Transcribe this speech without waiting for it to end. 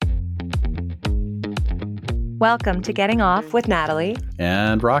Welcome to Getting Off with Natalie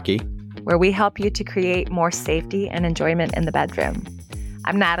and Rocky, where we help you to create more safety and enjoyment in the bedroom.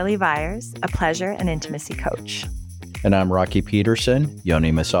 I'm Natalie Viers, a pleasure and intimacy coach. And I'm Rocky Peterson,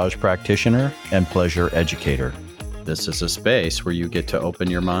 yoni massage practitioner and pleasure educator. This is a space where you get to open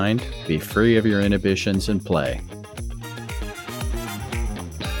your mind, be free of your inhibitions, and play.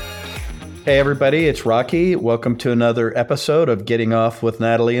 Hey everybody, it's Rocky. Welcome to another episode of Getting Off with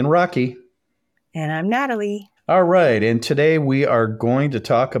Natalie and Rocky. And I'm Natalie. All right, and today we are going to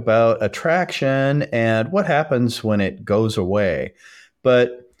talk about attraction and what happens when it goes away.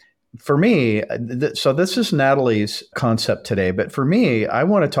 But for me, so this is Natalie's concept today, but for me, I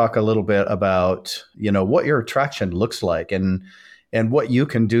want to talk a little bit about, what your attraction looks like and what you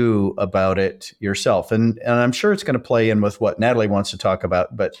can do about it yourself. And I'm sure it's going to play in with what Natalie wants to talk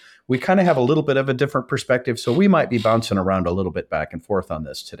about, but we kind of have a little bit of a different perspective, so we might be bouncing around a little bit back and forth on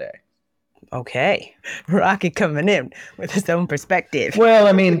this today. Okay. Rocky coming in with his own perspective. Well,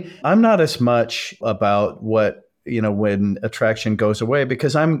 I mean, I'm not as much about what, when attraction goes away,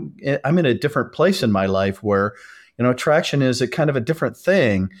 because I'm in a different place in my life where, attraction is a kind of a different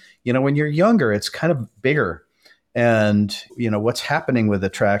thing. When you're younger, it's kind of bigger. And, what's happening with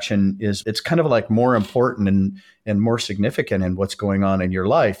attraction is it's kind of like more important and more significant in what's going on in your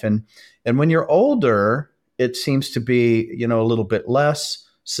life. And when you're older, it seems to be, a little bit less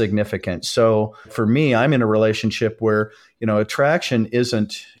significant. So for me, I'm in a relationship where, attraction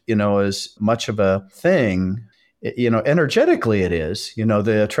isn't, as much of a thing. Energetically it is,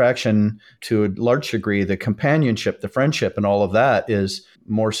 the attraction to a large degree, the companionship, the friendship, and all of that is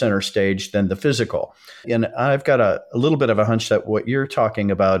more center stage than the physical. And I've got a little bit of a hunch that what you're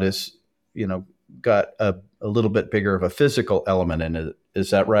talking about is, got a little bit bigger of a physical element in it. Is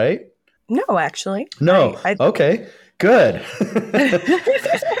that right? No, actually. No. Okay, good.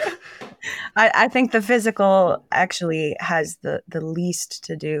 I think the physical actually has the least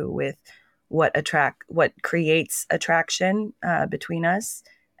to do with what creates attraction between us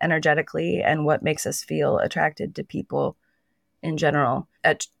energetically and what makes us feel attracted to people in general.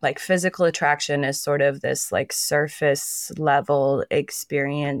 Like physical attraction is sort of this like surface level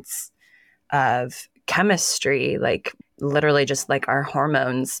experience of chemistry, like literally just like our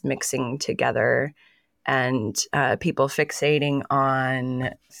hormones mixing together and people fixating on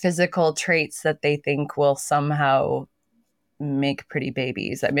physical traits that they think will somehow make pretty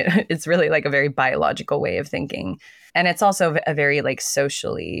babies. I mean, it's really like a very biological way of thinking. And it's also a very like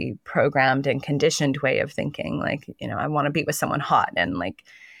socially programmed and conditioned way of thinking. Like, I want to be with someone hot, and like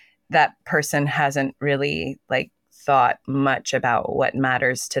that person hasn't really like thought much about what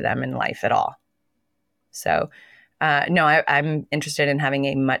matters to them in life at all. So no, I'm interested in having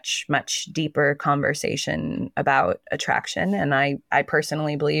a much, much deeper conversation about attraction. And I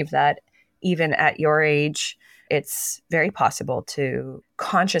personally believe that even at your age, it's very possible to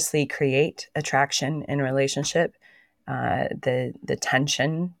consciously create attraction in relationship. The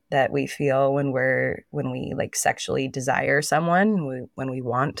tension that we feel when we like sexually desire someone, when we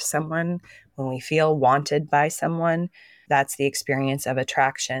want someone, when we feel wanted by someone, that's the experience of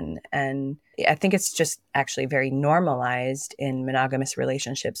attraction. And I think it's just actually very normalized in monogamous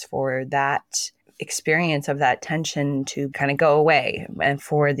relationships for that experience of that tension to kind of go away, and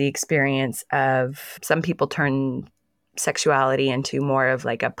for the experience of some people turn sexuality into more of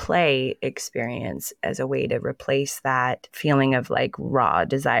like a play experience as a way to replace that feeling of like raw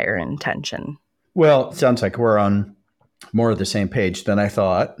desire and tension. Well, it sounds like we're on more of the same page than I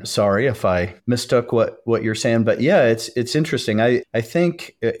thought. Sorry if I mistook what you're saying, but yeah, it's interesting. I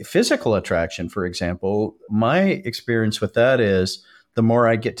think physical attraction, for example, my experience with that is the more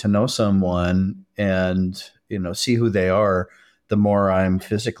I get to know someone and, see who they are, the more I'm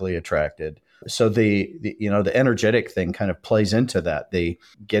physically attracted. So the energetic thing kind of plays into that, the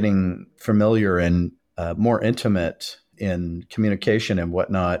getting familiar and more intimate in communication and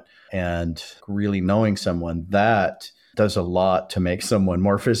whatnot, and really knowing someone, that does a lot to make someone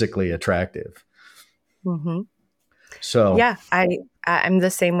more physically attractive. Mm-hmm. So yeah, I'm the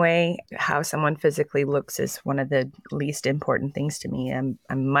same way. How someone physically looks is one of the least important things to me. I'm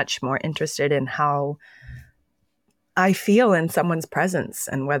much more interested in how I feel in someone's presence,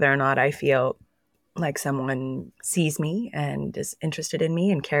 and whether or not I feel like someone sees me and is interested in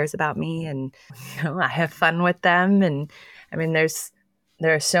me and cares about me, and I have fun with them. And I mean,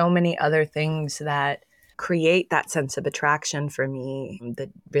 there are so many other things that create that sense of attraction for me that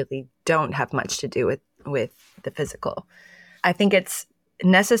really don't have much to do with the physical. I think it's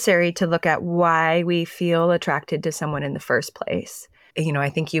necessary to look at why we feel attracted to someone in the first place. I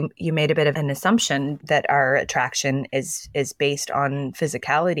think you made a bit of an assumption that our attraction is based on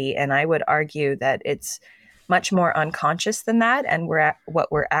physicality, and I would argue that it's much more unconscious than that. And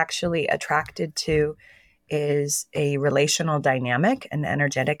what we're actually attracted to is a relational dynamic, an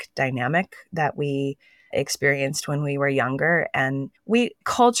energetic dynamic that we experienced when we were younger. And we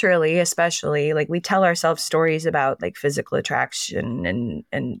culturally, especially, like, we tell ourselves stories about like physical attraction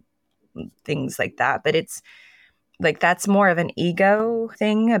and things like that. But it's like, that's more of an ego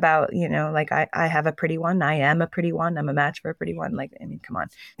thing about, like, I have a pretty one. I am a pretty one. I'm a match for a pretty one. Like, I mean, come on.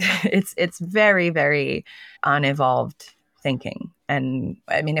 It's very, very unevolved thinking. And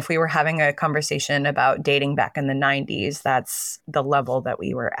I mean, if we were having a conversation about dating back in the 90s, that's the level that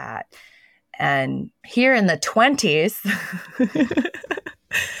we were at. And here in the 20s,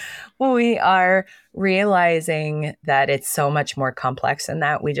 we are realizing that it's so much more complex than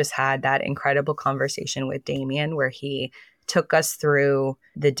that. We just had that incredible conversation with Damien where he took us through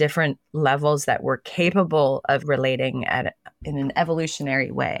the different levels that we're capable of relating in an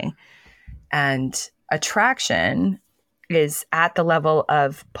evolutionary way. And attraction is at the level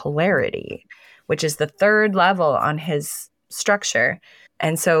of polarity, which is the third level on his structure.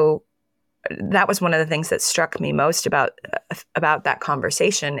 And so that was one of the things that struck me most about that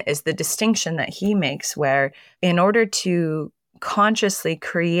conversation, is the distinction that he makes, where in order to consciously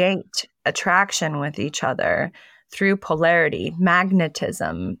create attraction with each other through polarity,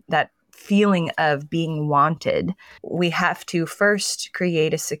 magnetism, that feeling of being wanted, we have to first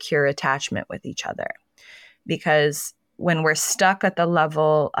create a secure attachment with each other. Because when we're stuck at the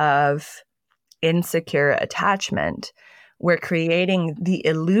level of insecure attachment, we're creating the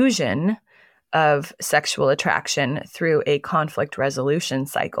illusion of sexual attraction through a conflict resolution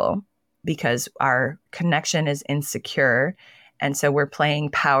cycle, because our connection is insecure. And so we're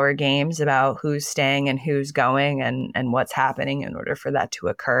playing power games about who's staying and who's going and what's happening in order for that to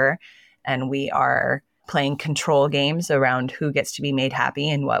occur. And we are playing control games around who gets to be made happy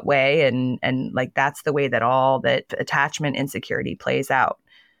in what way. And like, that's the way that all that attachment insecurity plays out.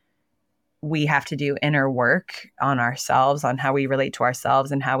 We have to do inner work on ourselves, on how we relate to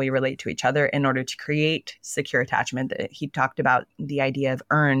ourselves and how we relate to each other in order to create secure attachment. He talked about the idea of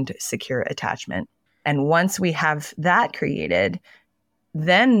earned secure attachment. And once we have that created,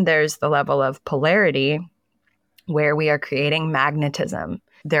 then there's the level of polarity where we are creating magnetism.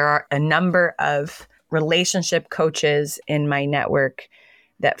 There are a number of relationship coaches in my network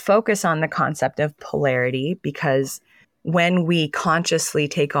that focus on the concept of polarity, because when we consciously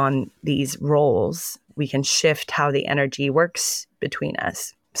take on these roles, we can shift how the energy works between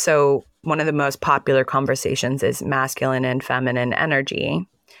us. So one of the most popular conversations is masculine and feminine energy.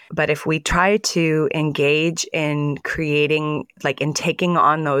 But if we try to engage in creating, like in taking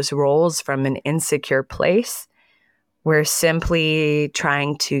on those roles from an insecure place, we're simply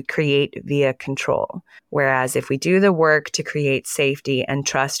trying to create via control. Whereas if we do the work to create safety and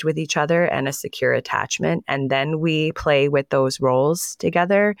trust with each other and a secure attachment, and then we play with those roles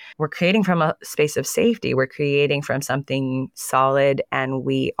together, we're creating from a space of safety. We're creating from something solid, and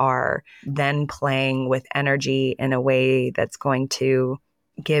we are then playing with energy in a way that's going to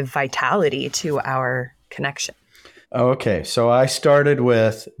give vitality to our connection. Okay, so I started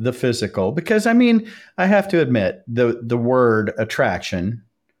with the physical because, I mean, I have to admit the word attraction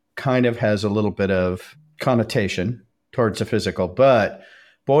kind of has a little bit of connotation towards the physical, but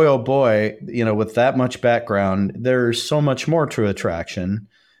boy, oh boy, with that much background, there's so much more to attraction.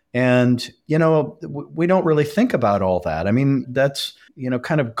 And, we don't really think about all that. I mean, that's,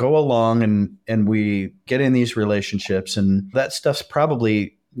 kind of go along and we get in these relationships, and that stuff's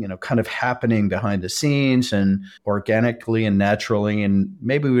probably kind of happening behind the scenes and organically and naturally, and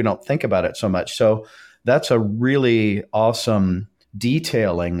maybe we don't think about it so much. So that's a really awesome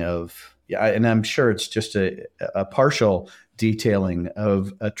detailing of, and I'm sure it's just a partial detailing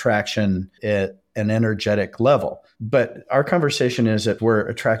of attraction at an energetic level. But our conversation is at where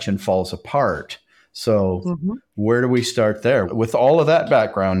attraction falls apart. So where do we start there? With all of that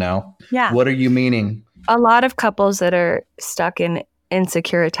background now, what are you meaning? A lot of couples that are stuck in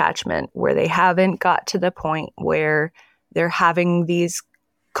insecure attachment, where they haven't got to the point where they're having these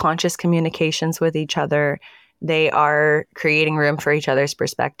conscious communications with each other. They are creating room for each other's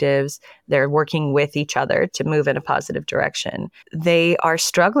perspectives. They're working with each other to move in a positive direction. They are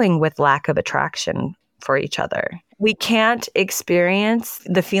struggling with lack of attraction for each other. We can't experience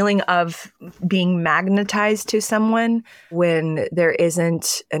the feeling of being magnetized to someone when there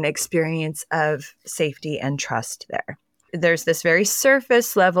isn't an experience of safety and trust there. There's this very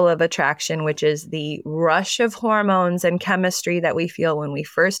surface level of attraction, which is the rush of hormones and chemistry that we feel when we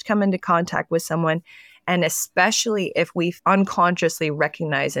first come into contact with someone. And especially if we unconsciously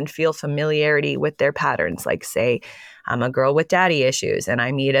recognize and feel familiarity with their patterns, like, say, I'm a girl with daddy issues and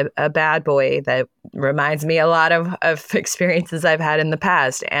I meet a bad boy that reminds me a lot of experiences I've had in the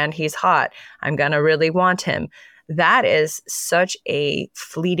past. And he's hot. I'm going to really want him. That is such a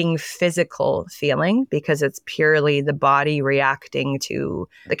fleeting physical feeling because it's purely the body reacting to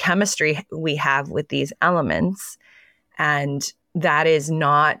the chemistry we have with these elements. And that is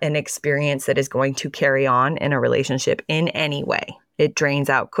not an experience that is going to carry on in a relationship in any way. It drains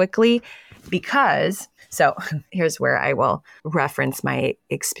out quickly because, so here's where I will reference my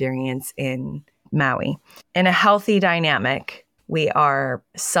experience in Maui. In a healthy dynamic, we are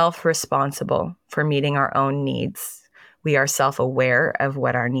self-responsible for meeting our own needs. We are self-aware of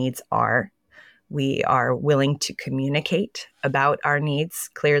what our needs are. We are willing to communicate about our needs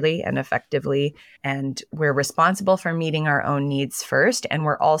clearly and effectively. And we're responsible for meeting our own needs first. And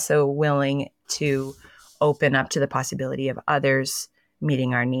we're also willing to open up to the possibility of others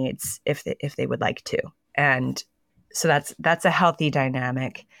meeting our needs if they would like to. And so that's a healthy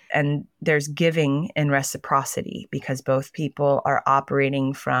dynamic. And there's giving in reciprocity because both people are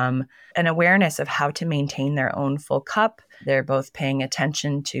operating from an awareness of how to maintain their own full cup. They're both paying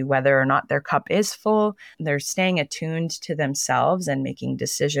attention to whether or not their cup is full. They're staying attuned to themselves and making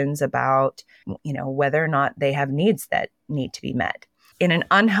decisions about, whether or not they have needs that need to be met. In an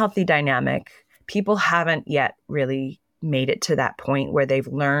unhealthy dynamic, people haven't yet really made it to that point where they've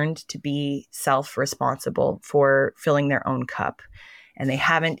learned to be self-responsible for filling their own cup. And they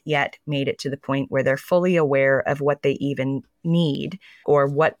haven't yet made it to the point where they're fully aware of what they even need or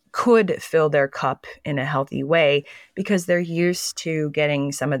what could fill their cup in a healthy way because they're used to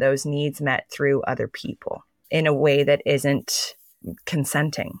getting some of those needs met through other people in a way that isn't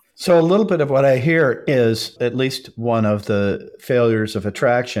consenting. So a little bit of what I hear is at least one of the failures of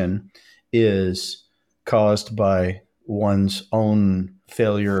attraction is caused by one's own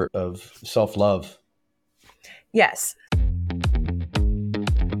failure of self-love. Yes.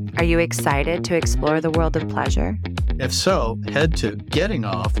 Are you excited to explore the world of pleasure? If so, head to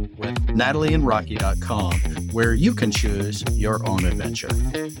gettingoff.with natalieandrocky.com, where you can choose your own adventure.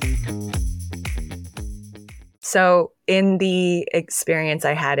 So in the experience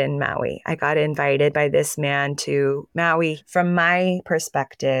I had in Maui, I got invited by this man to Maui. From my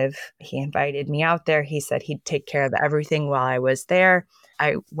perspective, he invited me out there. He said he'd take care of everything while I was there.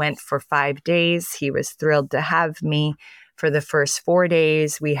 I went for 5 days. He was thrilled to have me. For the first 4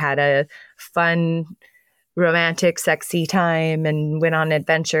 days, we had a fun, romantic, sexy time and went on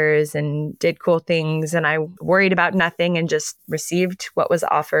adventures and did cool things. And I worried about nothing and just received what was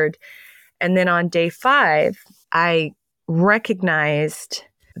offered. And then on day 5, I recognized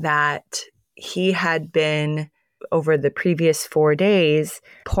that he had been, over the previous 4 days,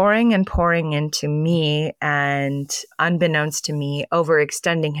 pouring and pouring into me and, unbeknownst to me,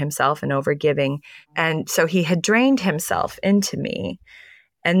 overextending himself and overgiving. And so he had drained himself into me.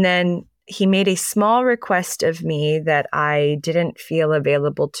 And then he made a small request of me that I didn't feel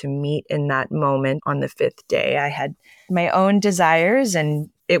available to meet in that moment on the 5th day. I had my own desires, and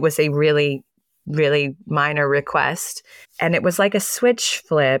it was a really, really minor request. And it was like a switch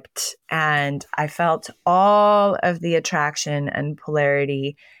flipped, and I felt all of the attraction and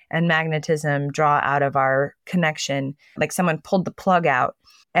polarity and magnetism draw out of our connection, like someone pulled the plug out.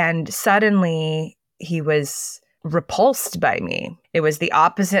 And suddenly he was repulsed by me. It was the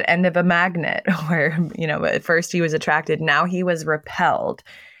opposite end of a magnet where, at first he was attracted, now he was repelled,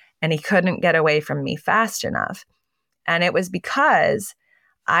 and he couldn't get away from me fast enough. And it was because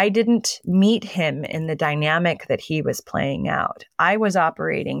I didn't meet him in the dynamic that he was playing out. I was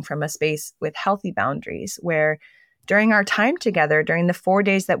operating from a space with healthy boundaries where during our time together, during the 4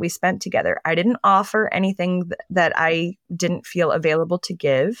 days that we spent together, I didn't offer anything that I didn't feel available to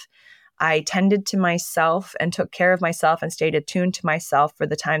give. I tended to myself and took care of myself and stayed attuned to myself for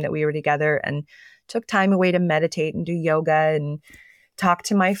the time that we were together and took time away to meditate and do yoga and talk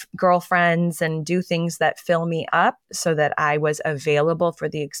to my girlfriends and do things that fill me up so that I was available for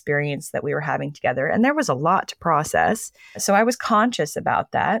the experience that we were having together. And there was a lot to process. So I was conscious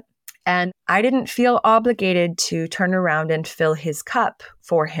about that. And I didn't feel obligated to turn around and fill his cup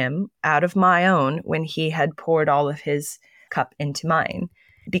for him out of my own when he had poured all of his cup into mine,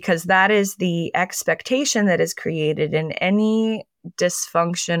 because that is the expectation that is created in any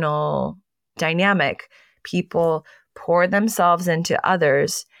dysfunctional dynamic. People pour themselves into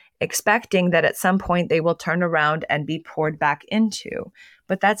others, expecting that at some point they will turn around and be poured back into.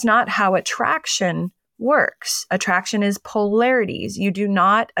 But that's not how attraction works. Attraction is polarities. You do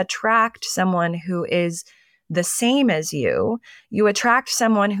not attract someone who is the same as you, you attract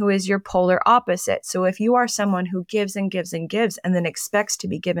someone who is your polar opposite. So if you are someone who gives and gives and gives and then expects to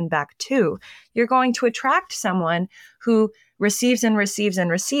be given back to, you're going to attract someone who receives and receives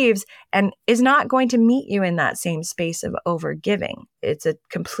and receives and is not going to meet you in that same space of overgiving. It's a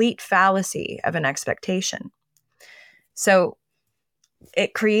complete fallacy of an expectation. So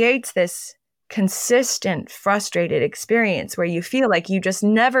it creates this consistent, frustrated experience where you feel like you just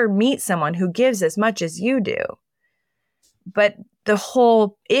never meet someone who gives as much as you do. But the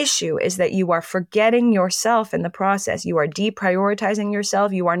whole issue is that you are forgetting yourself in the process. You are deprioritizing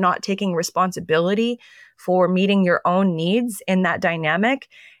yourself. You are not taking responsibility for meeting your own needs in that dynamic.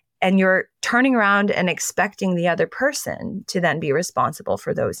 And you're turning around and expecting the other person to then be responsible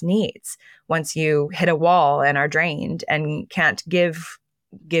for those needs once you hit a wall and are drained and can't give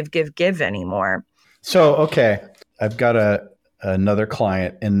anymore. So, okay, I've got another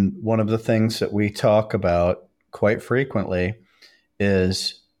client, and one of the things that we talk about quite frequently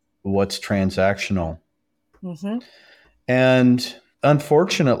is what's transactional. Mm-hmm. And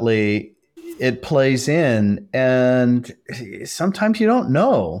unfortunately, it plays in, and sometimes you don't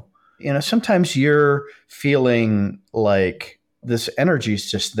know. You know, sometimes you're feeling like this energy is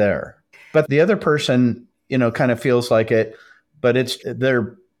just there, but the other person, you know, kind of feels like it, but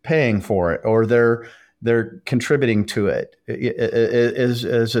they're paying for it, or they're contributing to it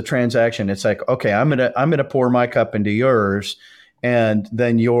as a transaction. It's like, okay, I'm gonna pour my cup into yours, and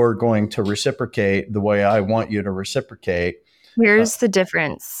then you're going to reciprocate the way I want you to reciprocate. Here's the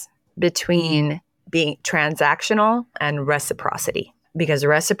difference between being transactional and reciprocity, because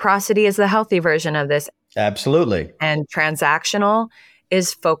reciprocity is the healthy version of this. Absolutely. And transactional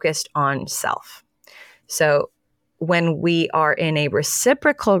is focused on self. So when we are in a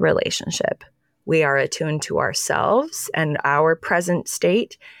reciprocal relationship, we are attuned to ourselves and our present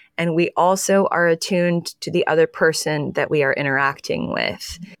state, and we also are attuned to the other person that we are interacting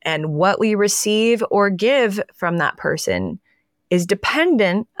with. And what we receive or give from that person is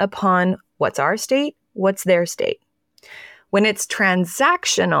dependent upon what's our state, what's their state. When it's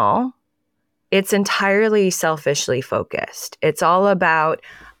transactional, it's entirely selfishly focused. It's all about,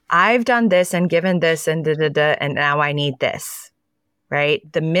 I've done this and given this and and now I need this, right?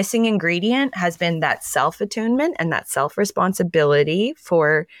 The missing ingredient has been that self-attunement and that self-responsibility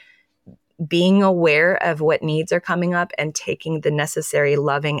for being aware of what needs are coming up and taking the necessary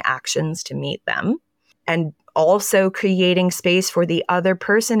loving actions to meet them. And also creating space for the other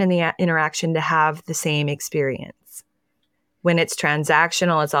person in the interaction to have the same experience. When it's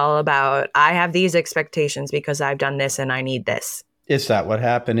transactional, it's all about, I have these expectations because I've done this and I need this. Is that what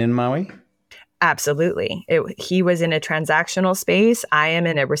happened in Maui? Absolutely. He was in a transactional space. I am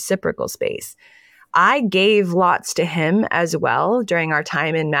in a reciprocal space. I gave lots to him as well during our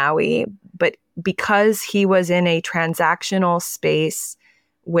time in Maui, but because he was in a transactional space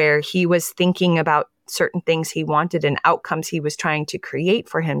where he was thinking about certain things he wanted and outcomes he was trying to create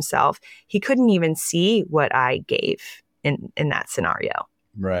for himself, he couldn't even see what I gave in that scenario.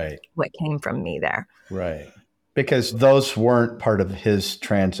 Right. What came from me there. Right. Because those weren't part of his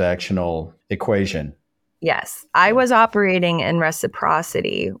transactional equation. Yes. I was operating in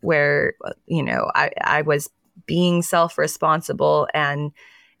reciprocity where, you know, I was being self-responsible and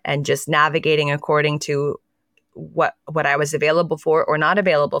just navigating according to what I was available for or not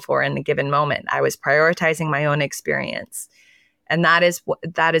available for in a given moment. I was prioritizing my own experience. And that is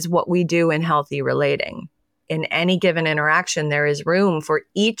what we do in healthy relating. In any given interaction, there is room for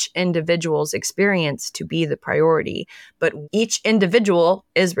each individual's experience to be the priority, but each individual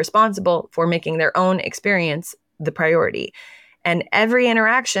is responsible for making their own experience the priority. And every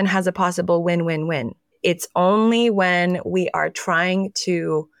interaction has a possible win-win-win. It's only when we are trying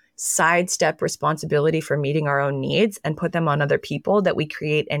to sidestep responsibility for meeting our own needs and put them on other people that we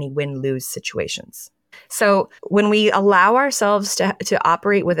create any win-lose situations. So when we allow ourselves to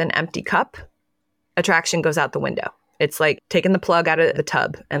operate with an empty cup, attraction goes out the window. It's like taking the plug out of the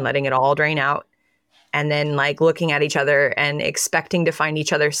tub and letting it all drain out, and then like looking at each other and expecting to find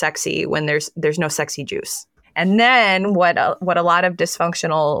each other sexy when there's no sexy juice. And then what a lot of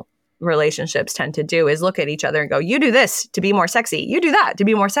dysfunctional relationships tend to do is look at each other and go, you do this to be more sexy. You do that to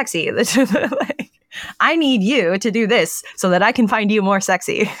be more sexy. Like, I need you to do this so that I can find you more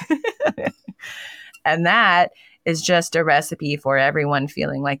sexy. And that is just a recipe for everyone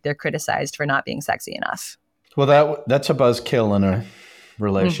feeling like they're criticized for not being sexy enough. Well, that's a buzzkill in a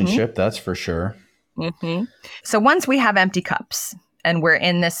relationship, that's for sure. Mm-hmm. So once we have empty cups and we're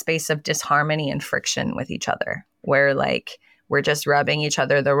in this space of disharmony and friction with each other, where like we're just rubbing each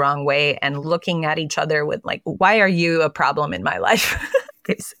other the wrong way and looking at each other with like, why are you a problem in my life?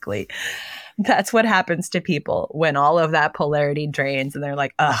 Basically. That's what happens to people when all of that polarity drains and they're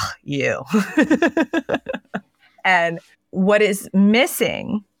like, ugh, you. And what is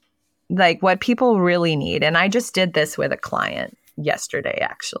missing, like what people really need, and I just did this with a client yesterday,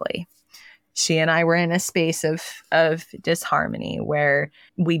 actually. She and I were in a space of disharmony where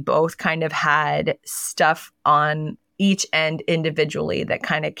we both kind of had stuff on each end individually that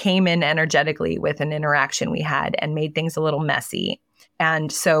kind of came in energetically with an interaction we had and made things a little messy.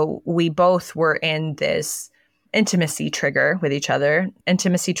 And so we both were in this intimacy trigger with each other.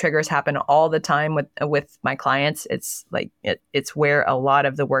 Intimacy triggers happen all the time with my clients. It's like it's where a lot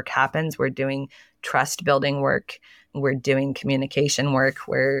of the work happens. We're doing trust building work. We're doing communication work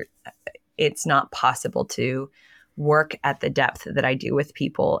where it's not possible to work at the depth that I do with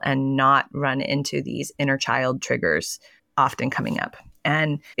people and not run into these inner child triggers often coming up.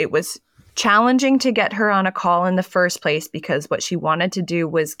 And it was challenging to get her on a call in the first place because what she wanted to do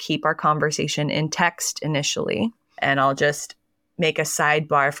was keep our conversation in text initially. And I'll just make a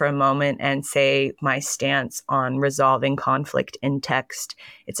sidebar for a moment and say my stance on resolving conflict in text.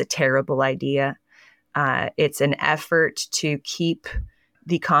 It's a terrible idea. It's an effort to keep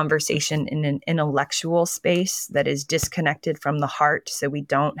the conversation in an intellectual space that is disconnected from the heart, so we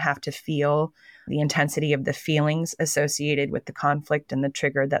don't have to feel the intensity of the feelings associated with the conflict and the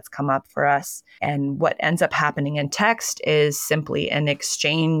trigger that's come up for us. And what ends up happening in text is simply an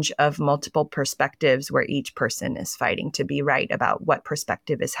exchange of multiple perspectives where each person is fighting to be right about what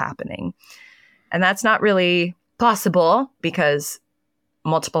perspective is happening. And that's not really possible because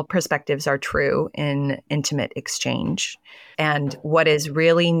multiple perspectives are true in intimate exchange. And what is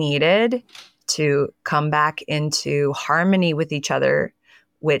really needed to come back into harmony with each other,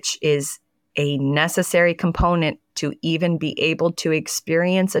 which is a necessary component to even be able to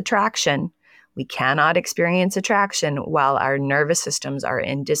experience attraction. We cannot experience attraction while our nervous systems are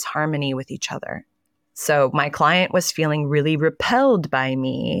in disharmony with each other. So my client was feeling really repelled by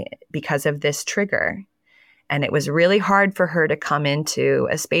me because of this trigger. And it was really hard for her to come into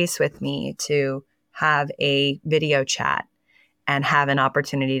a space with me to have a video chat and have an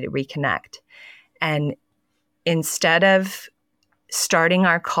opportunity to reconnect. And instead of starting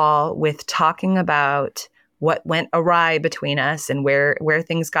our call with talking about what went awry between us and where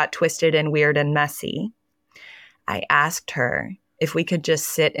things got twisted and weird and messy, I asked her if we could just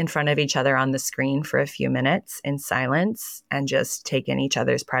sit in front of each other on the screen for a few minutes in silence and just take in each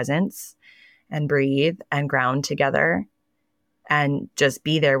other's presence and breathe and ground together and just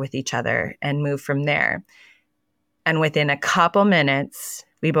be there with each other and move from there. And within a couple minutes,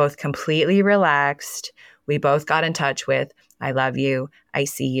 we both completely relaxed. We both got in touch with, I love you, I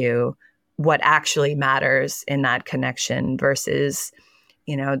see you, what actually matters in that connection versus,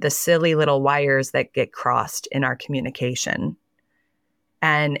 the silly little wires that get crossed in our communication.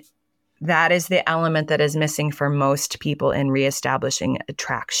 And that is the element that is missing for most people in reestablishing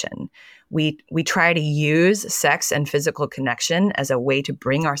attraction. We try to use sex and physical connection as a way to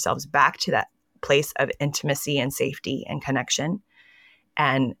bring ourselves back to that place of intimacy and safety and connection.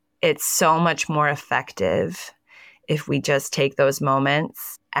 And it's so much more effective if we just take those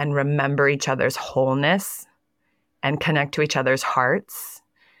moments and remember each other's wholeness and connect to each other's hearts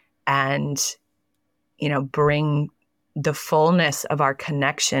and, bring the fullness of our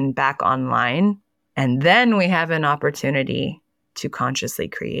connection back online. And then we have an opportunity to consciously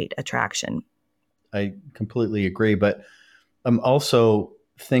create attraction. I completely agree. But I'm also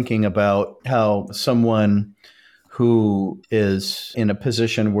thinking about how someone who is in a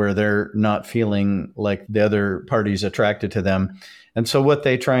position where they're not feeling like the other party's attracted to them. And so what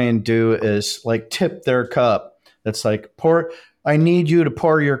they try and do is like tip their cup. That's like, I need you to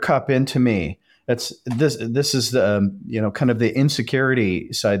pour your cup into me. This is the, kind of the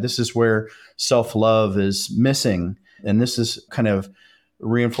insecurity side. This is where self-love is missing. And this is kind of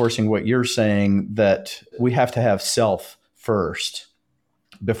reinforcing what you're saying, that we have to have self first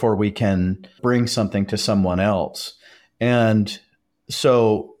before we can bring something to someone else. And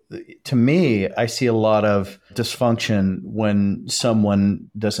so to me, I see a lot of dysfunction when someone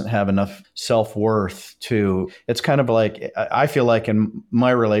doesn't have enough self-worth it's kind of like, I feel like in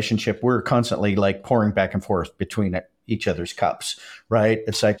my relationship, we're constantly like pouring back and forth between each other's cups, right?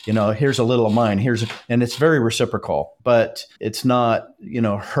 It's like, here's a little of mine, and it's very reciprocal, but it's not,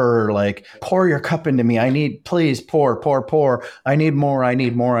 her like, pour your cup into me. Please pour. I need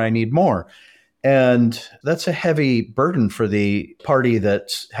more. And that's a heavy burden for the party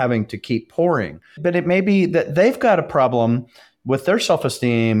that's having to keep pouring. But it may be that they've got a problem with their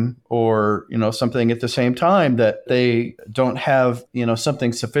self-esteem or, something at the same time, that they don't have,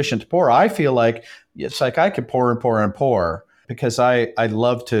 something sufficient to pour. I feel like it's like I could pour and pour and pour because I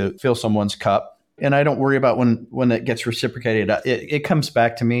love to fill someone's cup. And I don't worry about when it gets reciprocated. It comes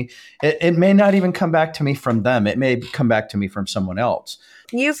back to me. It may not even come back to me from them. It may come back to me from someone else.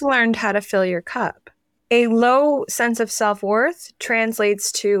 You've learned how to fill your cup. A low sense of self-worth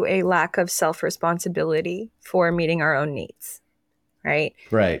translates to a lack of self-responsibility for meeting our own needs, right?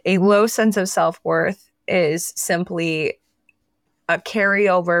 Right. A low sense of self-worth is simply a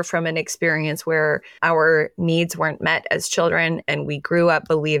carryover from an experience where our needs weren't met as children, and we grew up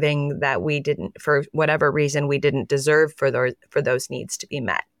believing that we didn't, for whatever reason, we didn't deserve for those needs to be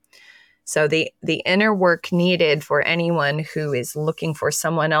met. So the inner work needed for anyone who is looking for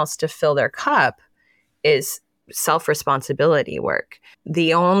someone else to fill their cup is self-responsibility work.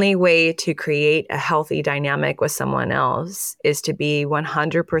 The only way to create a healthy dynamic with someone else is to be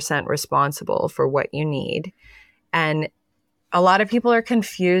 100% responsible for what you need. And a lot of people are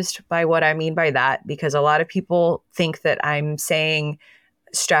confused by what I mean by that, because a lot of people think that I'm saying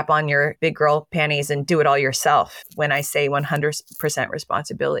strap on your big girl panties and do it all yourself when I say 100%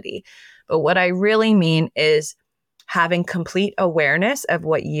 responsibility. But what I really mean is having complete awareness of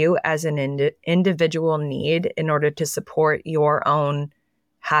what you as an individual need in order to support your own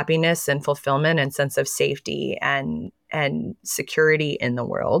happiness and fulfillment and sense of safety and security in the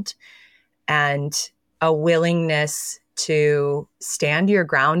world, and a willingness to stand your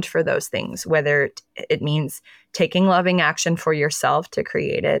ground for those things, whether it means taking loving action for yourself to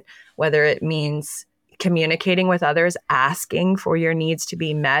create it, whether it means communicating with others, asking for your needs to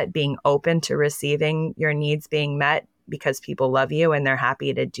be met, being open to receiving your needs being met because people love you and they're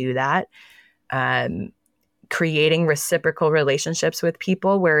happy to do that. Creating reciprocal relationships with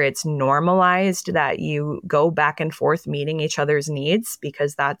people where it's normalized that you go back and forth meeting each other's needs,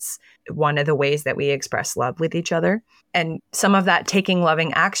 because that's one of the ways that we express love with each other. And some of that taking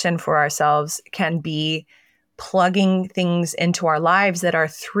loving action for ourselves can be plugging things into our lives that are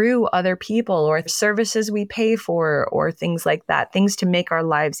through other people or services we pay for or things like that, things to make our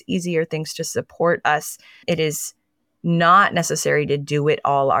lives easier, things to support us. It is not necessary to do it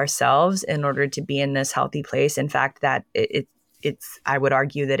all ourselves in order to be in this healthy place. In fact, that it's I would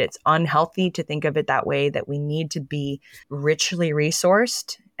argue that it's unhealthy to think of it that way, that we need to be richly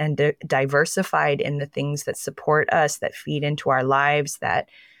resourced and diversified in the things that support us, that feed into our lives, that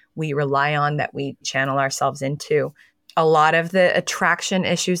we rely on, that we channel ourselves into. A lot of the attraction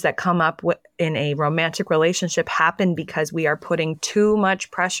issues that come up in a romantic relationship happen because we are putting too much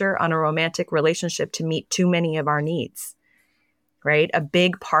pressure on a romantic relationship to meet too many of our needs, right? A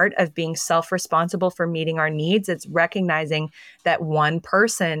big part of being self-responsible for meeting our needs is recognizing that one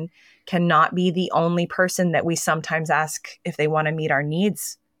person cannot be the only person that we sometimes ask if they want to meet our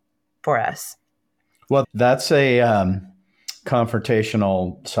needs for us. Well, that's a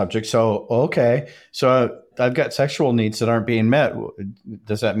confrontational subject. So, okay. So I've got sexual needs that aren't being met.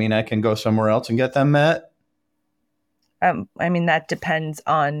 Does that mean I can go somewhere else and get them met? I mean, that depends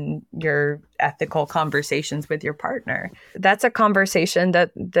on your ethical conversations with your partner. That's a conversation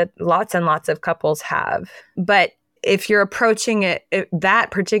that lots and lots of couples have. But if you're approaching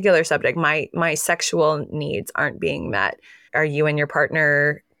that particular subject, my sexual needs aren't being met, are you and your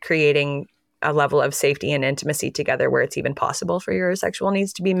partner creating a level of safety and intimacy together where it's even possible for your sexual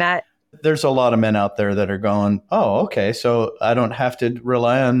needs to be met? There's a lot of men out there that are going, oh, okay, so I don't have to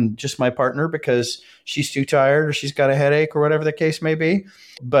rely on just my partner because she's too tired or she's got a headache or whatever the case may be.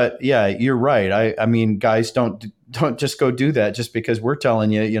 But yeah, you're right. I mean, guys, don't just go do that just because we're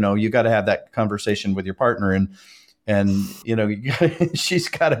telling you, you got to have that conversation with your partner and she's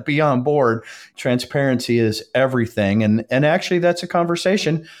got to be on board. Transparency is everything. And actually that's a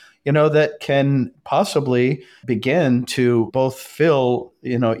conversation that can possibly begin to both fill,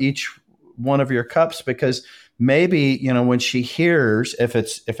 each one of your cups, because maybe, when she hears, if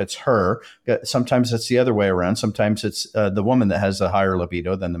it's her, sometimes it's the other way around. Sometimes it's the woman that has a higher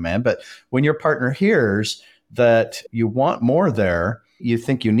libido than the man. But when your partner hears that you want more there, you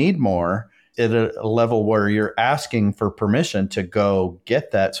think you need more at a level where you're asking for permission to go get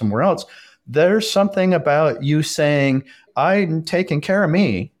that somewhere else. There's something about you saying, I'm taking care of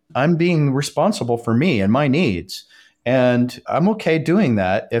me. I'm being responsible for me and my needs. And I'm okay doing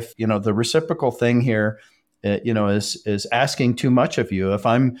that if, the reciprocal thing here, is asking too much of you. If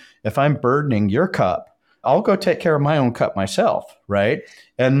I'm burdening your cup, I'll go take care of my own cup myself. Right.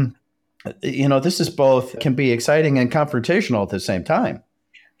 And, this is both can be exciting and confrontational at the same time.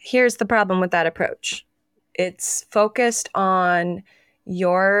 Here's the problem with that approach. It's focused on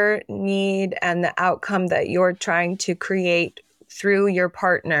your need and the outcome that you're trying to create through your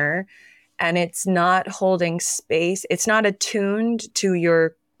partner, and it's not holding space. It's not attuned to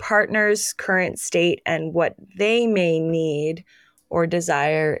your partner's current state and what they may need or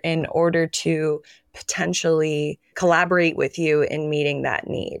desire in order to potentially collaborate with you in meeting that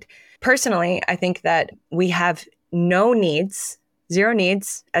need. Personally, I think that we have zero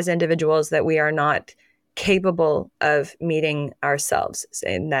needs as individuals that we are not capable of meeting ourselves.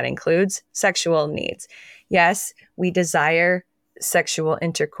 And that includes sexual needs. Yes, we desire sexual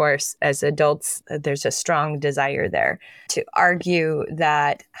intercourse as adults. There's a strong desire there. To argue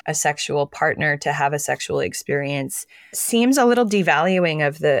that a sexual partner to have a sexual experience seems a little devaluing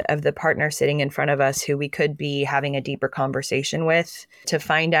of the partner sitting in front of us who we could be having a deeper conversation with to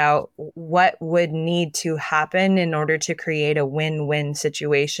find out what would need to happen in order to create a win-win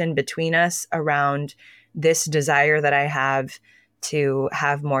situation between us around this desire that I have to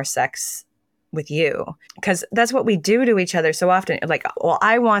have more sex with you. Because that's what we do to each other so often. Like, well,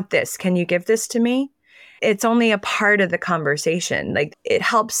 I want this. Can you give this to me? It's only a part of the conversation. Like, it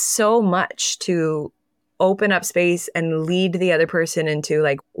helps so much to open up space and lead the other person into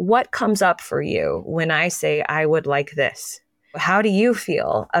like, what comes up for you when I say, I would like this? How do you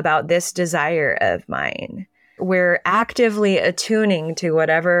feel about this desire of mine? We're actively attuning to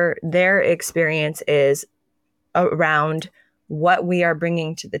whatever their experience is around what we are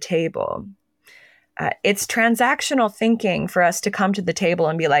bringing to the table. It's transactional thinking for us to come to the table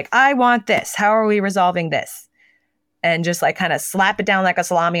and be like, I want this. How are we resolving this? And just like kind of slap it down like a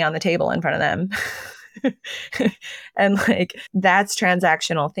salami on the table in front of them. And like, that's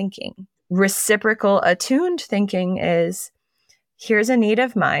transactional thinking. Reciprocal attuned thinking is, here's a need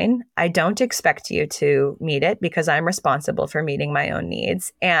of mine. I don't expect you to meet it because I'm responsible for meeting my own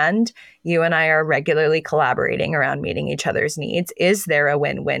needs. And you and I are regularly collaborating around meeting each other's needs. Is there a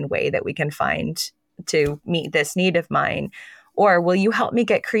win-win way that we can find to meet this need of mine? Or will you help me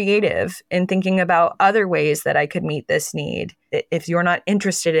get creative in thinking about other ways that I could meet this need if you're not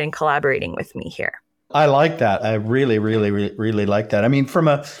interested in collaborating with me here? I like that. I really, really, really, really like that. I mean, from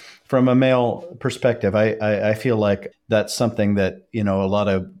a male perspective, I feel like that's something that, you know, a lot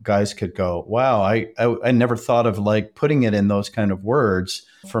of guys could go, wow, I never thought of like putting it in those kind of words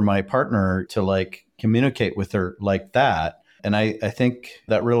for my partner to like communicate with her like that. And I think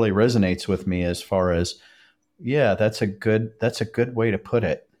that really resonates with me as far as, yeah, that's a good way to put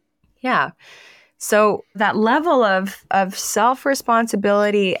it. Yeah. So that level of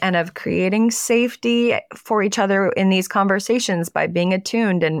self-responsibility and of creating safety for each other in these conversations by being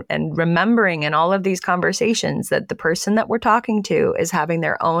attuned and remembering in all of these conversations that the person that we're talking to is having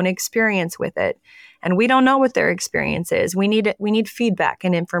their own experience with it. And we don't know what their experience is. We need feedback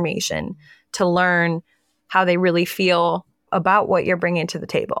and information to learn how they really feel about what you're bringing to the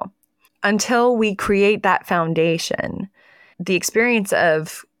table. Until we create that foundation, the experience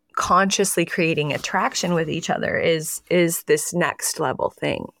of consciously creating attraction with each other is this next level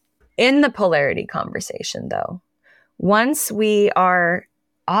thing. In the polarity conversation, though, once we are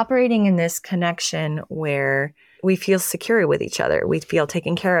operating in this connection where we feel secure with each other, we feel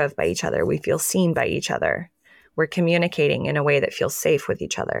taken care of by each other, we feel seen by each other, we're communicating in a way that feels safe with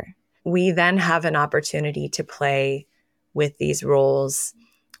each other, we then have an opportunity to play with these roles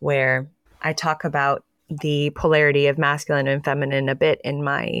where I talk about the polarity of masculine and feminine a bit in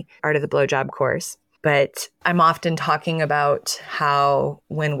my Art of the Blowjob course. But I'm often talking about how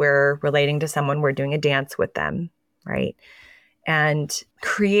when we're relating to someone, we're doing a dance with them, right? And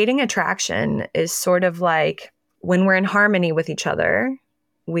creating attraction is sort of like when we're in harmony with each other,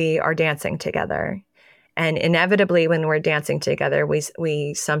 we are dancing together. And inevitably, when we're dancing together,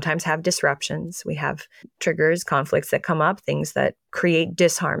 we sometimes have disruptions. We have triggers, conflicts that come up, things that create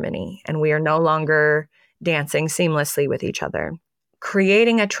disharmony, and we are no longer dancing seamlessly with each other.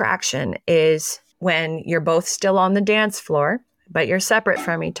 Creating attraction is when you're both still on the dance floor, but you're separate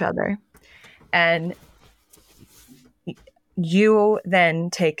from each other. And you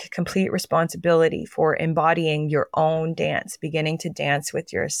then take complete responsibility for embodying your own dance, beginning to dance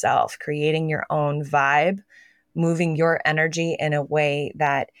with yourself, creating your own vibe, moving your energy in a way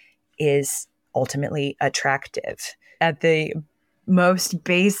that is ultimately attractive. At the most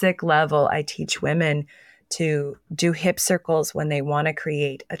basic level, I teach women to do hip circles when they want to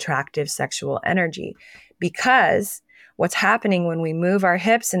create attractive sexual energy, because what's happening when we move our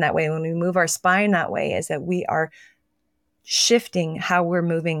hips in that way, when we move our spine that way, is that we are shifting how we're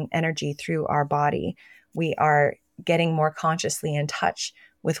moving energy through our body. We are getting more consciously in touch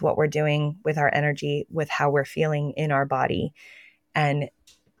with what we're doing with our energy, with how we're feeling in our body. And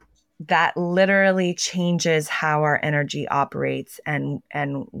that literally changes how our energy operates and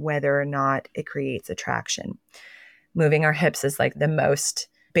whether or not it creates attraction. Moving our hips is like the most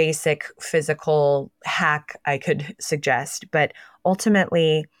basic physical hack I could suggest. But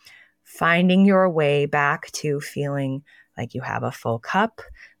ultimately, finding your way back to feeling like you have a full cup,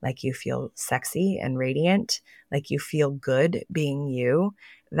 like you feel sexy and radiant, like you feel good being you,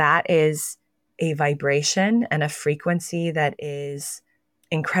 that is a vibration and a frequency that is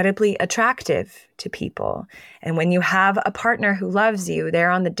incredibly attractive to people. And when you have a partner who loves you, they're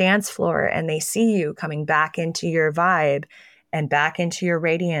on the dance floor and they see you coming back into your vibe and back into your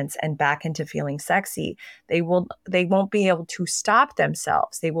radiance and back into feeling sexy, they won't be able to stop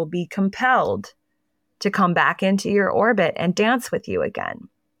themselves. They will be compelled to come back into your orbit and dance with you again.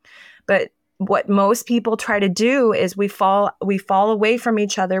 But what most people try to do is we fall away from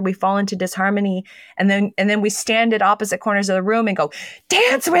each other, we fall into disharmony, and then we stand at opposite corners of the room and go,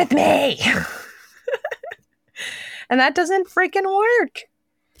 dance with me. And that doesn't freaking work.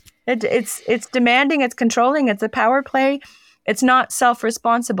 It's demanding, it's controlling, it's a power play. It's not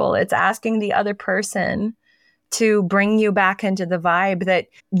self-responsible. It's asking the other person to bring you back into the vibe that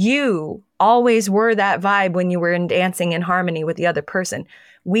you always were, that vibe when you were dancing in harmony with the other person.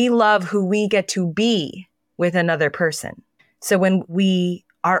 We love who we get to be with another person. So when we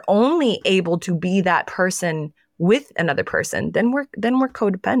are only able to be that person with another person, then we're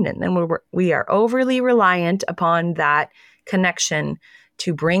codependent. Then we are overly reliant upon that connection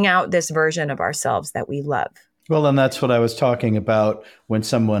to bring out this version of ourselves that we love. Well, and that's what I was talking about when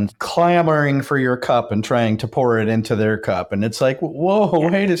someone's clamoring for your cup and trying to pour it into their cup. And it's like, whoa,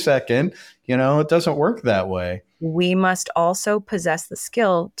 wait a second. It doesn't work that way. We must also possess the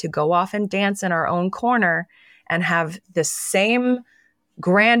skill to go off and dance in our own corner and have the same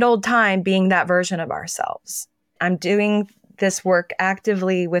grand old time being that version of ourselves. I'm doing this work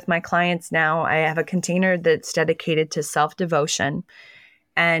actively with my clients now. I have a container that's dedicated to self-devotion,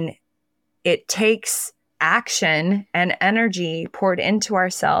 and it takes action and energy poured into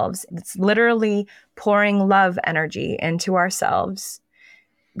ourselves. It's literally pouring love energy into ourselves,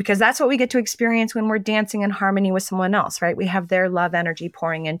 because that's what we get to experience when we're dancing in harmony with someone else, right? We have their love energy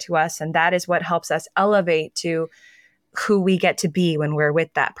pouring into us, and that is what helps us elevate to who we get to be when we're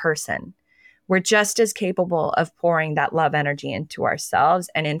with that person. We're just as capable of pouring that love energy into ourselves.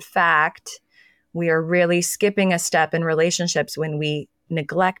 And in fact, we are really skipping a step in relationships when we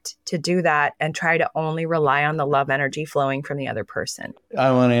neglect to do that and try to only rely on the love energy flowing from the other person.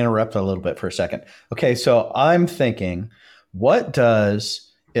 I want to interrupt a little bit for a second. Okay, so I'm thinking, what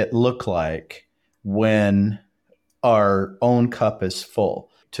does it look like when our own cup is full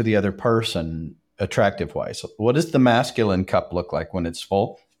to the other person, attractive wise? What does the masculine cup look like when it's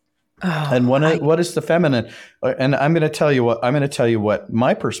full? And what is the feminine? And I'm going to tell you what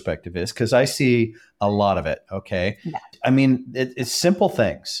my perspective is, because I see a lot of it. Okay. Yeah. I mean, it's simple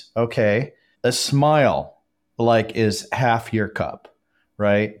things. Okay. A smile is half your cup,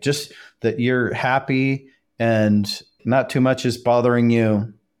 right? Just that you're happy and not too much is bothering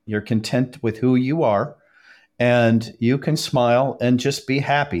you. You're content with who you are, and you can smile and just be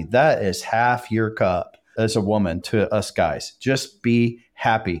happy. That is half your cup as a woman to us guys. Just be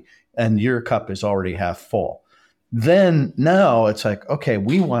happy. And your cup is already half full. Then now it's like, okay,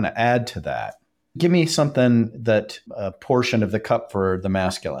 we want to add to that. Give me something that a portion of the cup for the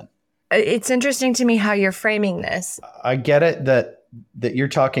masculine. It's interesting to me how you're framing this. I get it that you're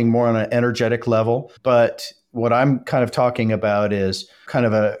talking more on an energetic level, but what I'm kind of talking about is kind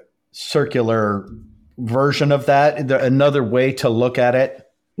of a circular version of that, another way to look at it.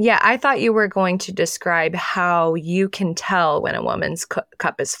 Yeah, I thought you were going to describe how you can tell when a woman's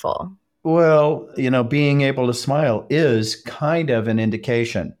cup is full. Well, being able to smile is kind of an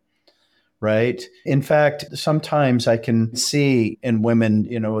indication, right? In fact, sometimes I can see in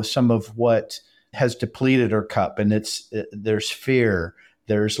women, some of what has depleted her cup, and there's fear,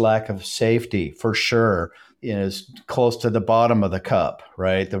 there's lack of safety for sure. Is close to the bottom of the cup,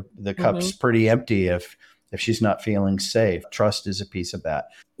 right? The cup's pretty empty if she's not feeling safe. Trust is a piece of that.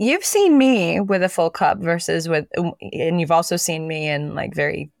 You've seen me with a full cup and you've also seen me in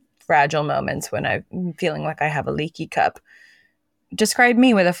very fragile moments when I'm feeling like I have a leaky cup. Describe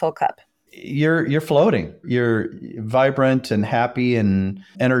me with a full cup. You're floating. You're vibrant and happy and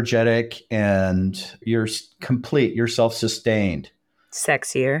energetic, and you're complete. You're self-sustained.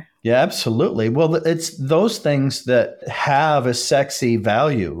 Sexier. Yeah, absolutely. Well, it's those things that have a sexy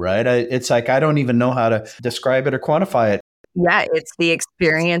value, right? It's like, I don't even know how to describe it or quantify it. Yeah, it's the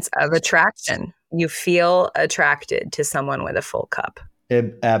experience of attraction. You feel attracted to someone with a full cup.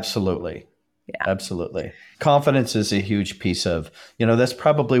 Absolutely. Yeah. Absolutely. Confidence is a huge piece of, that's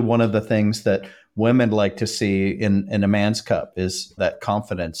probably one of the things that women like to see in a man's cup is that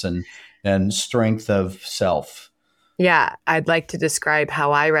confidence and strength of self. Yeah, I'd like to describe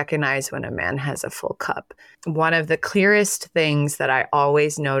how I recognize when a man has a full cup. One of the clearest things that I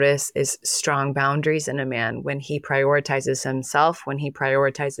always notice is strong boundaries in a man when he prioritizes himself, when he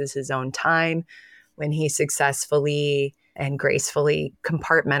prioritizes his own time, when he successfully and gracefully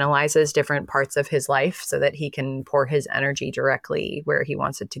compartmentalizes different parts of his life so that he can pour his energy directly where he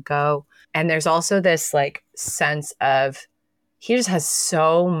wants it to go. And there's also this like sense of he just has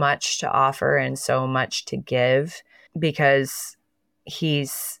so much to offer and so much to give because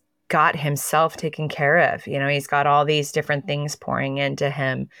he's got himself taken care of. You know, he's got all these different things pouring into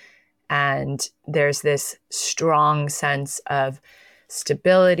him. And there's this strong sense of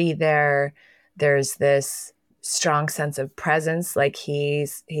stability there. There's this strong sense of presence. Like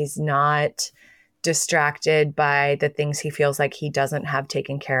he's not distracted by the things he feels like he doesn't have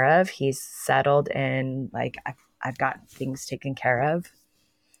taken care of. He's settled in like, I've got things taken care of.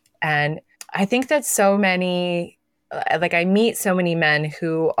 And I think that so many, like I meet so many men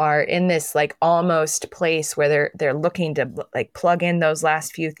who are in this like almost place where they're looking to like plug in those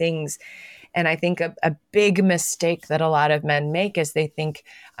last few things. And I think a big mistake that a lot of men make is they think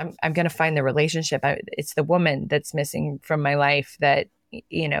I'm going to find the relationship. It's the woman that's missing from my life that,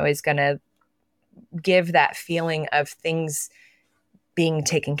 you know, is going to give that feeling of things being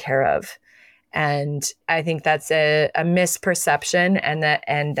taken care of. And I think that's a misperception, and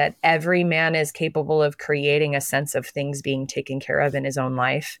that every man is capable of creating a sense of things being taken care of in his own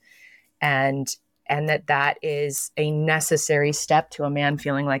life. And that is a necessary step to a man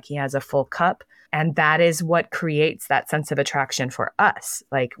feeling like he has a full cup. And that is what creates that sense of attraction for us.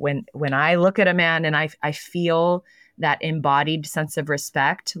 Like when I look at a man and I feel that embodied sense of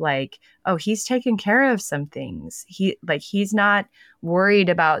respect, like, oh, he's taking care of some things. He's not worried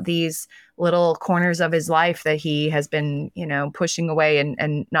about these little corners of his life that he has been, you know, pushing away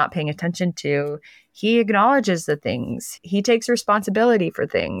and not paying attention to. He acknowledges the things. He takes responsibility for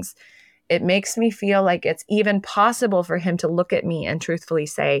things. It makes me feel like it's even possible for him to look at me and truthfully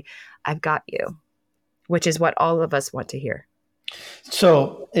say, I've got you, which is what all of us want to hear.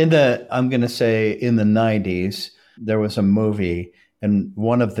 So I'm going to say in the 90s, there was a movie, and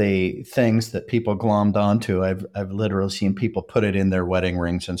one of the things that people glommed onto, I've literally seen people put it in their wedding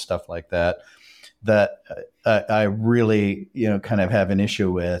rings and stuff like that, that I really, you know, kind of have an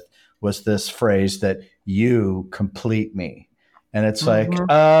issue with, was this phrase that you complete me. And it's like,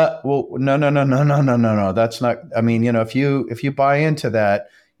 well, no. That's not, I mean, you know, if you buy into that,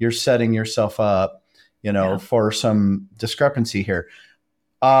 you're setting yourself up, you know, for some discrepancy here.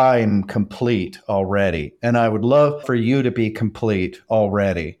 I'm complete already. And I would love for you to be complete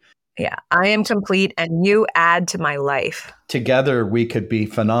already. Yeah, I am complete and you add to my life. Together we could be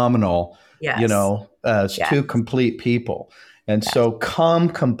phenomenal, you know, as two complete people. And so come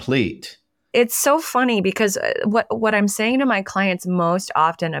complete. It's so funny because what I'm saying to my clients most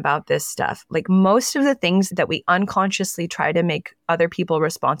often about this stuff, like most of the things that we unconsciously try to make other people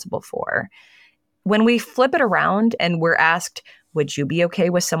responsible for, when we flip it around and we're asked, would you be okay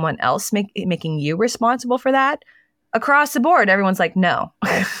with someone else making you responsible for that? Across the board, everyone's like, no,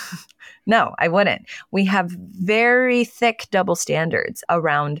 no, I wouldn't. We have very thick double standards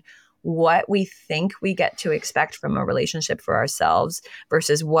around what we think we get to expect from a relationship for ourselves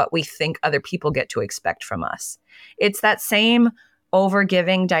versus what we think other people get to expect from us. It's that same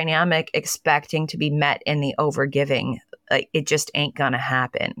overgiving dynamic, expecting to be met in the overgiving. Like, it just ain't gonna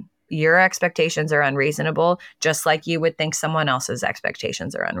happen. Your expectations are unreasonable, just like you would think someone else's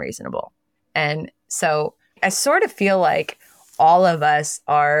expectations are unreasonable. And so I sort of feel like all of us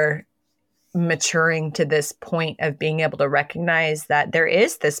are maturing to this point of being able to recognize that there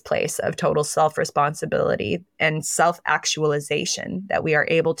is this place of total self-responsibility and self-actualization that we are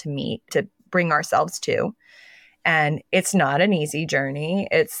able to meet, to bring ourselves to. And it's not an easy journey.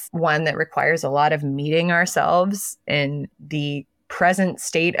 It's one that requires a lot of meeting ourselves in the present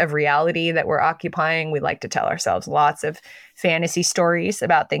state of reality that we're occupying. We like to tell ourselves lots of fantasy stories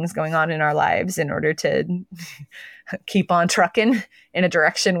about things going on in our lives in order to keep on trucking in a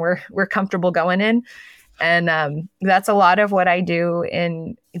direction we're comfortable going in. And that's a lot of what I do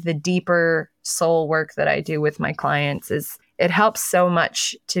in the deeper soul work that I do with my clients. Is it helps so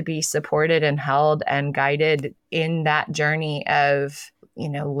much to be supported and held and guided in that journey of, you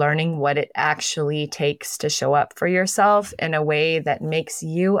know, learning what it actually takes to show up for yourself in a way that makes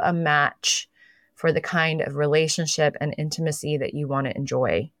you a match for the kind of relationship and intimacy that you want to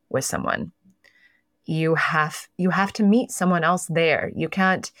enjoy with someone. You have to meet someone else there. You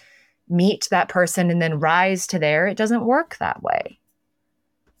can't meet that person and then rise to there. It doesn't work that way.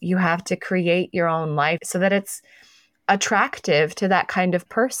 You have to create your own life so that it's attractive to that kind of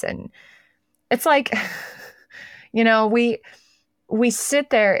person. It's like, We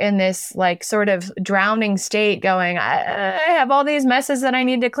sit there in this like sort of drowning state going, I have all these messes that I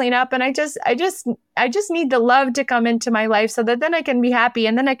need to clean up. And I just need the love to come into my life so that then I can be happy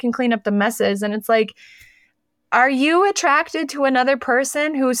and then I can clean up the messes. And it's like, are you attracted to another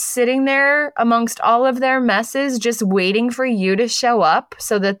person who's sitting there amongst all of their messes, just waiting for you to show up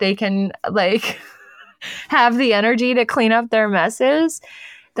so that they can like have the energy to clean up their messes?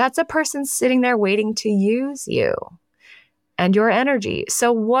 That's a person sitting there waiting to use you and your energy.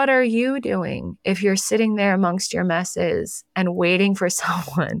 So what are you doing if you're sitting there amongst your messes and waiting for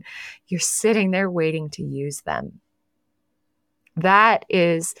someone? You're sitting there waiting to use them. That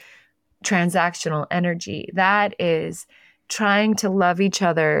is transactional energy. That is trying to love each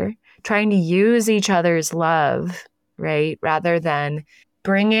other, trying to use each other's love, right? Rather than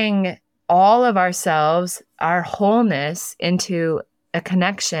bringing all of ourselves, our wholeness into a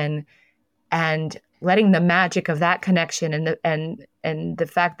connection and letting the magic of that connection and the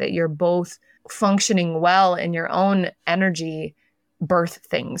fact that you're both functioning well in your own energy birth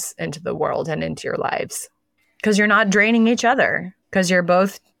things into the world and into your lives. Because you're not draining each other, because you're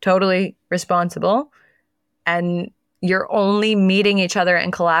both totally responsible and you're only meeting each other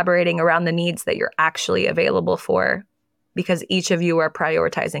and collaborating around the needs that you're actually available for, because each of you are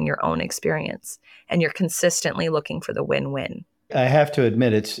prioritizing your own experience and you're consistently looking for the win-win. I have to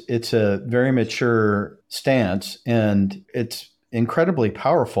admit, it's a very mature stance, and it's incredibly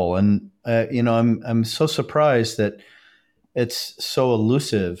powerful. And I'm so surprised that it's so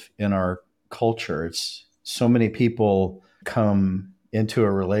elusive in our culture. It's so many people come into a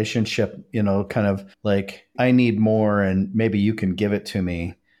relationship, kind of like, I need more, and maybe you can give it to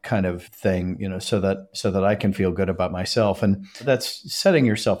me, kind of thing, so that I can feel good about myself. And that's setting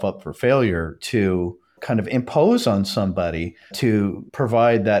yourself up for failure to kind of impose on somebody to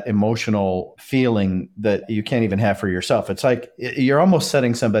provide that emotional feeling that you can't even have for yourself. It's like you're almost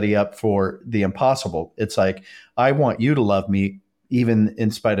setting somebody up for the impossible. It's like, I want you to love me even in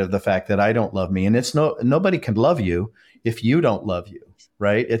spite of the fact that I don't love me. And it's nobody can love you if you don't love you,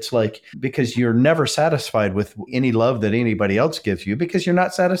 right? It's like, because you're never satisfied with any love that anybody else gives you, because you're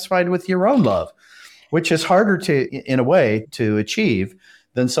not satisfied with your own love, which is harder in a way to achieve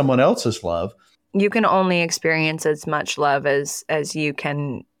than someone else's love. You can only experience as much love as you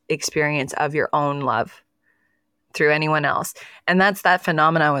can experience of your own love through anyone else. And that's that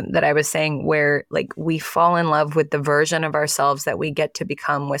phenomenon that I was saying, where like we fall in love with the version of ourselves that we get to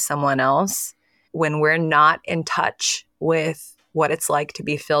become with someone else when we're not in touch with what it's like to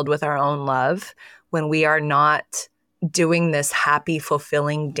be filled with our own love, when we are not doing this happy,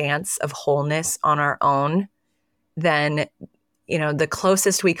 fulfilling dance of wholeness on our own. Then the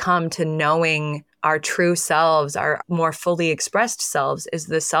closest we come to knowing our true selves, our more fully expressed selves, is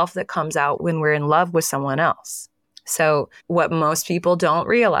the self that comes out when we're in love with someone else. So what most people don't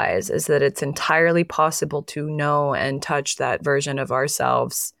realize is that it's entirely possible to know and touch that version of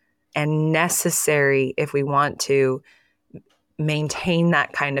ourselves, and necessary if we want to maintain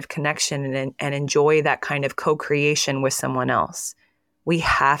that kind of connection and enjoy that kind of co-creation with someone else. We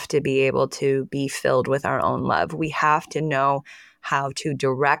have to be able to be filled with our own love. We have to know how to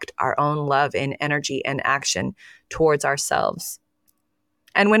direct our own love and energy and action towards ourselves.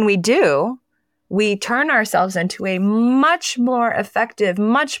 And when we do, we turn ourselves into a much more effective,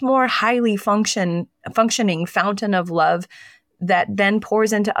 much more highly functioning fountain of love that then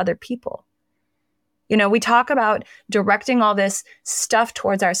pours into other people. We talk about directing all this stuff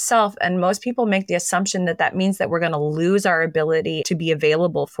towards ourselves, and most people make the assumption that that means that we're going to lose our ability to be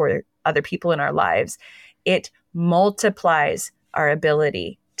available for other people in our lives. It multiplies our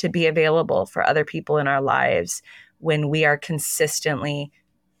ability to be available for other people in our lives when we are consistently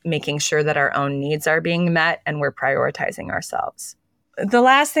making sure that our own needs are being met and we're prioritizing ourselves. The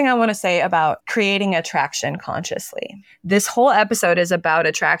last thing I want to say about creating attraction consciously. This whole episode is about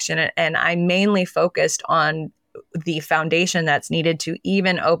attraction, and I mainly focused on the foundation that's needed to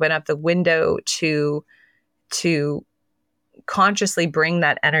even open up the window to consciously bring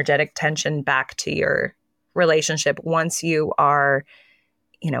that energetic tension back to your relationship once you are,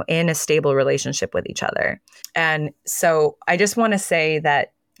 in a stable relationship with each other. And so I just want to say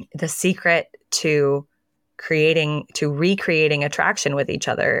that the secret to recreating attraction with each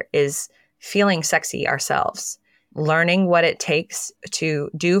other is feeling sexy ourselves, learning what it takes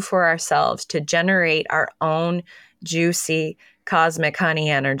to do for ourselves to generate our own juicy cosmic honey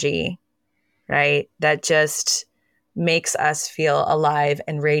energy, right? That just makes us feel alive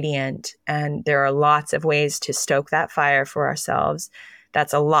and radiant. And there are lots of ways to stoke that fire for ourselves.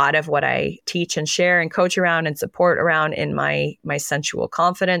 That's a lot of what I teach and share and coach around and support around in my sensual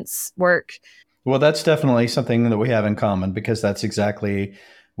confidence work. Well, that's definitely something that we have in common because that's exactly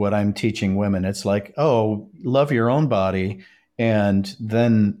what I'm teaching women. It's like, oh, love your own body. And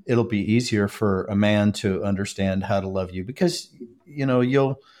then it'll be easier for a man to understand how to love you because,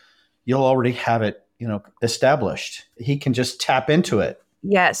 you'll already have it, established. He can just tap into it.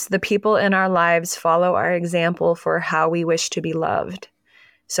 Yes, the people in our lives follow our example for how we wish to be loved.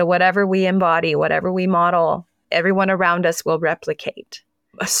 So whatever we embody, whatever we model, everyone around us will replicate.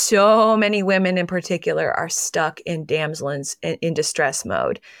 So many women in particular are stuck in damsel in distress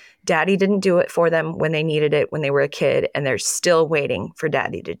mode. Daddy didn't do it for them when they needed it when they were a kid, and they're still waiting for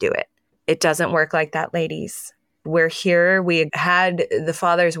daddy to do it. It doesn't work like that, ladies. We're here. We had the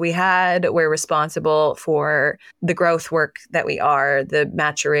fathers we had. We're responsible for the growth work that we are, the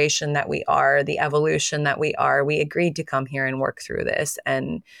maturation that we are, the evolution that we are. We agreed to come here and work through this.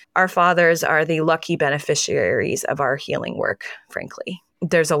 And our fathers are the lucky beneficiaries of our healing work, frankly.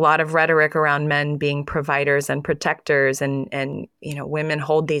 There's a lot of rhetoric around men being providers and protectors, and women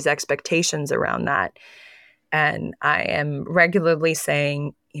hold these expectations around that. And I am regularly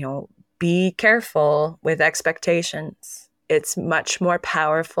saying, be careful with expectations. It's much more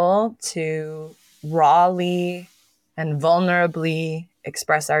powerful to rawly and vulnerably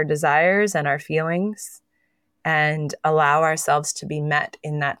express our desires and our feelings and allow ourselves to be met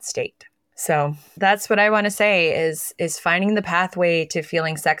in that state. So that's what I want to say is finding the pathway to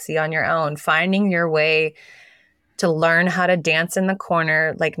feeling sexy on your own, finding your way to learn how to dance in the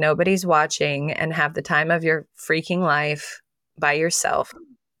corner like nobody's watching and have the time of your freaking life by yourself,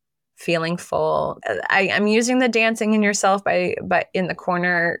 feeling full. I'm using the dancing in yourself by in the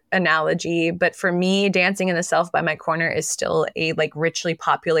corner analogy, but for me, dancing in the self by my corner is still a richly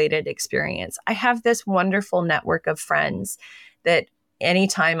populated experience. I have this wonderful network of friends that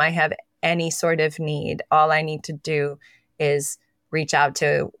anytime I have any sort of need, all I need to do is reach out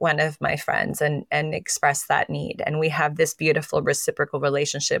to one of my friends and express that need. And we have this beautiful reciprocal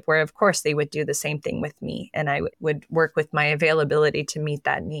relationship where, of course, they would do the same thing with me. And I would work with my availability to meet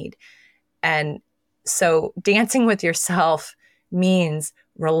that need. And so dancing with yourself means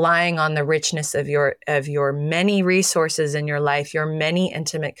relying on the richness of your many resources in your life, your many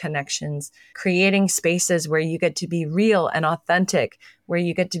intimate connections, creating spaces where you get to be real and authentic, where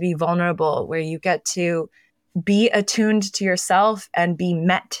you get to be vulnerable, where you get to be attuned to yourself and be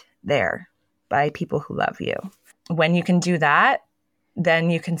met there by people who love you. When you can do that, then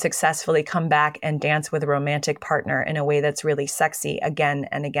you can successfully come back and dance with a romantic partner in a way that's really sexy again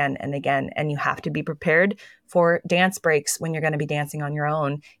and again and again. And you have to be prepared for dance breaks when you're going to be dancing on your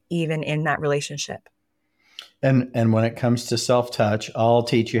own, even in that relationship. And when it comes to self-touch, I'll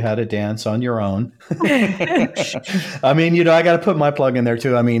teach you how to dance on your own. I mean, I got to put my plug in there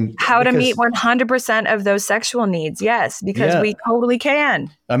too. I mean, how to meet 100% of those sexual needs. Yes, because we totally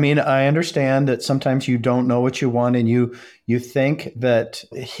can. I mean, I understand that sometimes you don't know what you want and you think that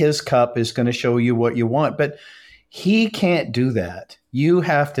his cup is going to show you what you want, but he can't do that. You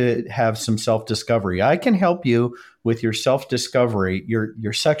have to have some self-discovery. I can help you with your self-discovery,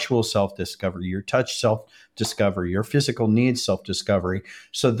 your sexual self-discovery, your touch self-discovery, your physical needs self-discovery,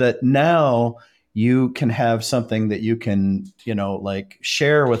 so that now you can have something that you can,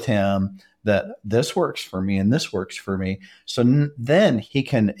 share with him that this works for me and this works for me. So then he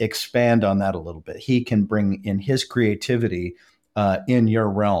can expand on that a little bit. He can bring in his creativity in your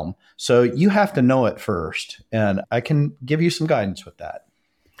realm. So you have to know it first. And I can give you some guidance with that.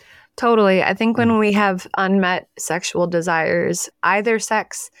 Totally. I think when we have unmet sexual desires, either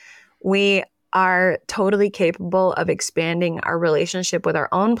sex, we are totally capable of expanding our relationship with our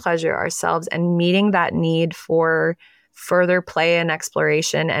own pleasure ourselves and meeting that need for further play and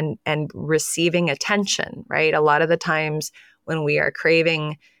exploration and receiving attention, right? A lot of the times when we are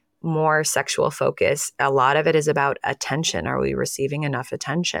craving more sexual focus, a lot of it is about attention. Are we receiving enough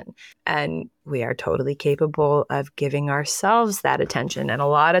attention? And we are totally capable of giving ourselves that attention. And a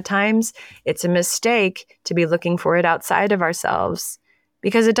lot of times it's a mistake to be looking for it outside of ourselves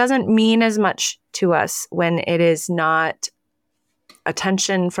because it doesn't mean as much to us when it is not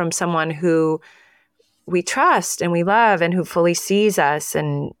attention from someone who we trust and we love and who fully sees us.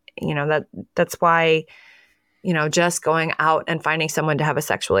 And, that's why just going out and finding someone to have a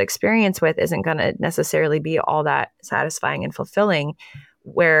sexual experience with isn't going to necessarily be all that satisfying and fulfilling.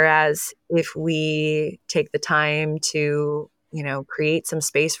 Whereas if we take the time to, create some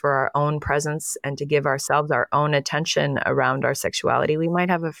space for our own presence and to give ourselves our own attention around our sexuality, we might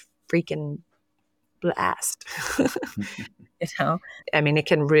have a freaking blast. I mean, it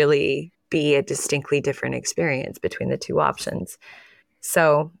can really be a distinctly different experience between the two options.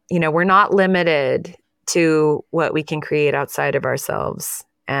 So, we're not limited to what we can create outside of ourselves.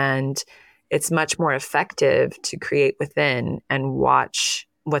 And it's much more effective to create within and watch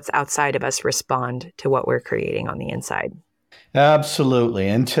what's outside of us respond to what we're creating on the inside. Absolutely.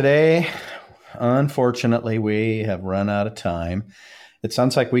 And today, unfortunately, we have run out of time. It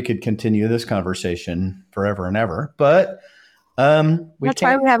sounds like we could continue this conversation forever and ever, but that's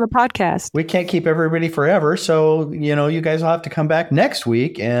why we have a podcast. We can't keep everybody forever. So, you guys will have to come back next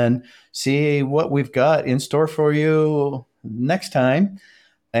week and see what we've got in store for you next time.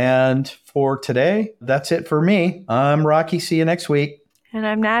 And for today, that's it for me. I'm Rocky. See you next week. And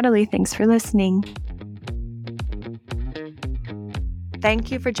I'm Natalie. Thanks for listening.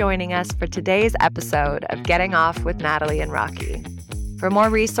 Thank you for joining us for today's episode of Getting Off with Natalie and Rocky. For more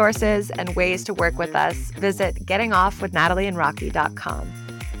resources and ways to work with us, visit gettingoffwithnatalieandrocky.com.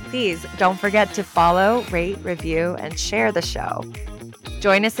 Please don't forget to follow, rate, review, and share the show.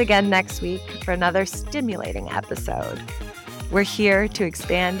 Join us again next week for another stimulating episode. We're here to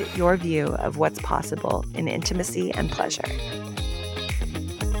expand your view of what's possible in intimacy and pleasure.